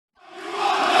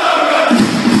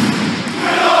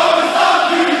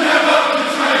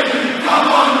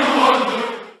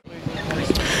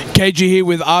KG here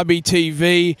with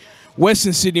RBTV.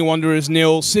 Western Sydney Wanderers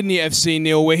 0, Sydney FC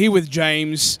 0. We're here with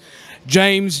James.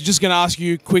 James, just going to ask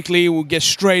you quickly, we'll get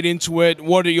straight into it.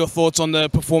 What are your thoughts on the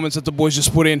performance that the boys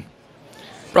just put in?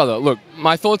 Brother, look,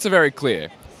 my thoughts are very clear.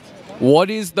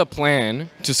 What is the plan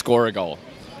to score a goal?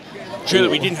 True that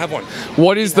we didn't have one.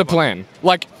 What is the plan?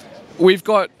 Like, we've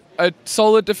got a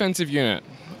solid defensive unit.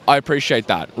 I appreciate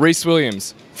that. Reece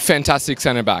Williams, fantastic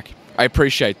centre back. I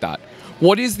appreciate that.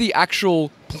 What is the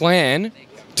actual plan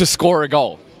to score a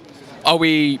goal? Are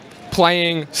we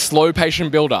playing slow,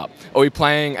 patient build-up? Are we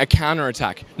playing a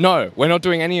counter-attack? No, we're not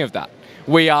doing any of that.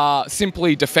 We are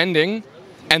simply defending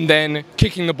and then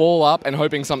kicking the ball up and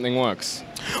hoping something works.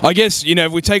 I guess, you know,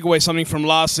 if we take away something from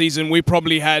last season, we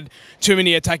probably had too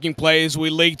many attacking players. We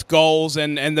leaked goals,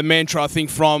 and the mantra, I think,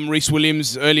 from Reece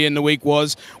Williams earlier in the week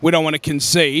was, we don't want to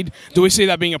concede. Do we see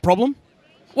that being a problem?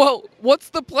 Well, what's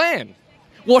the plan?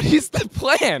 What is the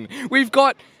plan? We've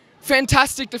got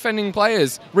fantastic defending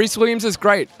players. Reece Williams is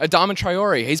great. Adama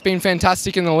Traore, he's been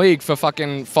fantastic in the league for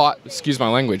fucking excuse my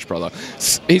language, brother.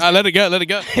 Let it go, let it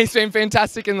go. He's been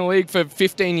fantastic in the league for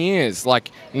 15 years.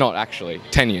 Like, not actually,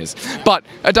 10 years. But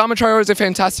Adama Traore is a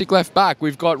fantastic left back.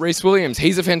 We've got Reece Williams.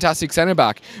 He's a fantastic centre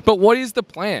back. But what is the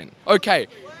plan? Okay,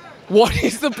 what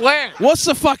is the plan? What's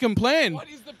the fucking plan? What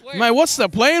is the plan? Mate, what's the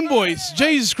plan, boys?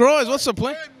 Jesus Christ, what's the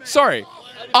plan? Sorry.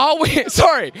 Are we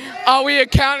a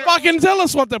counter? Fucking tell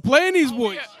us what the plan is,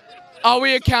 boys. Are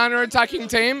we a counter-attacking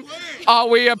team? Are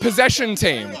we a possession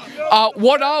team?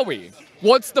 What are we?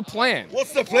 What's the plan?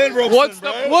 What's the plan, Robson,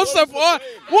 What's the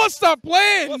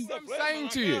plan? I'm saying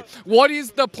to you, what is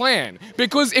the plan?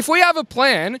 Because if we have a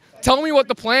plan, tell me what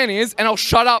the plan is and I'll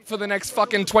shut up for the next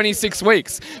fucking 26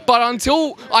 weeks. But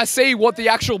until I see what the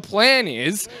actual plan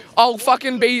is, I'll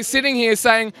fucking be sitting here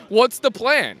saying, what's the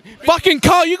plan? Fucking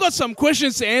Carl, you got some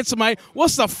questions to answer, mate.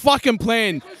 What's the fucking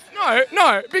plan?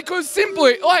 No, because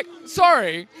simply, like,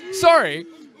 sorry.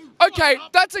 Okay,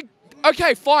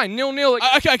 okay, fine, 0-0.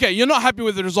 Okay, you're not happy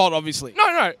with the result, obviously.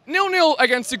 No, 0-0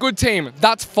 against a good team,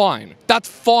 that's fine. That's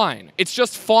fine. It's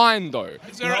just fine, though.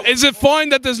 Is it fine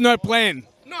that there's no plan?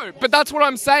 No, but that's what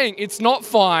I'm saying. It's not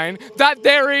fine that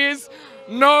there is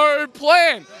no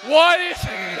plan. What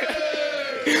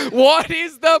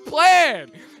is the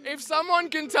plan? If someone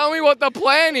can tell me what the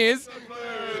plan is...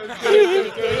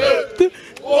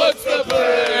 What's the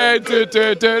plan?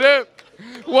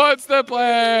 What's the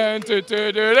plan?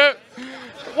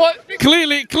 What?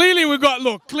 Clearly we got,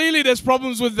 look, clearly there's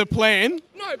problems with the plan.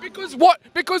 No, because what?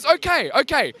 Because,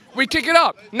 okay, we kick it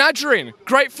up. Najrin,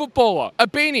 great footballer.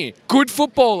 Abini, good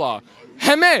footballer.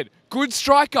 Hamed, good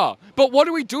striker. But what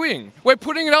are we doing? We're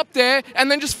putting it up there and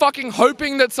then just fucking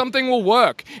hoping that something will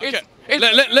work. Okay.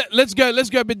 Let's go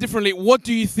a bit differently. What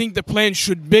do you think the plan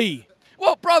should be?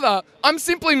 Well, brother, I'm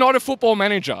simply not a football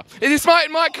manager.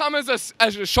 It might come as a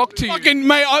shock to you. Fucking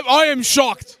mate, I am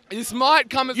shocked. This might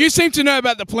come as... You seem to know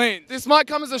about the plan. This might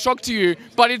come as a shock to you,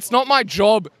 but it's not my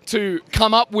job to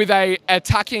come up with a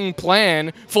attacking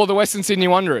plan for the Western Sydney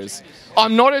Wanderers.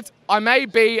 I may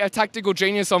be a tactical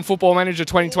genius on Football Manager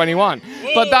 2021,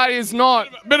 but that is not...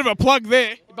 Bit of a plug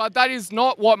there. But that is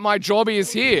not what my job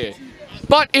is here.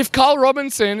 But if Carl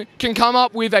Robinson can come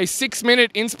up with a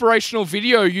 6-minute inspirational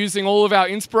video using all of our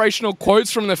inspirational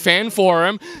quotes from the fan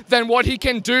forum, then what he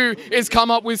can do is come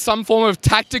up with some form of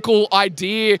tactical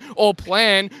idea or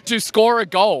plan to score a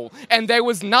goal. And there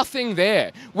was nothing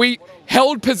there. We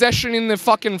held possession in the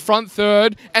fucking front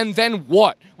third, and then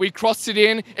what? We crossed it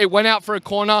in, it went out for a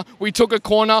corner, we took a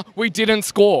corner, we didn't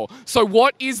score. So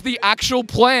what is the actual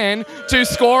plan to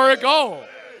score a goal?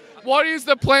 What is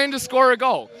the plan to score a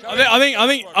goal? I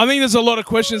think there's a lot of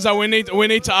questions that we need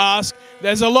to ask.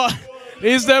 There's a lot.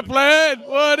 Is there a plan?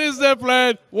 What is the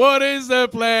plan? What is the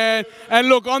plan? And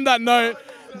look, on that note,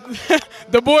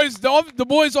 the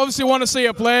boys obviously want to see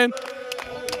a plan.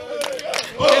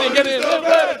 Get in.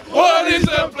 What is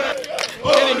the plan?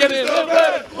 Get in.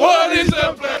 What is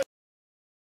the plan?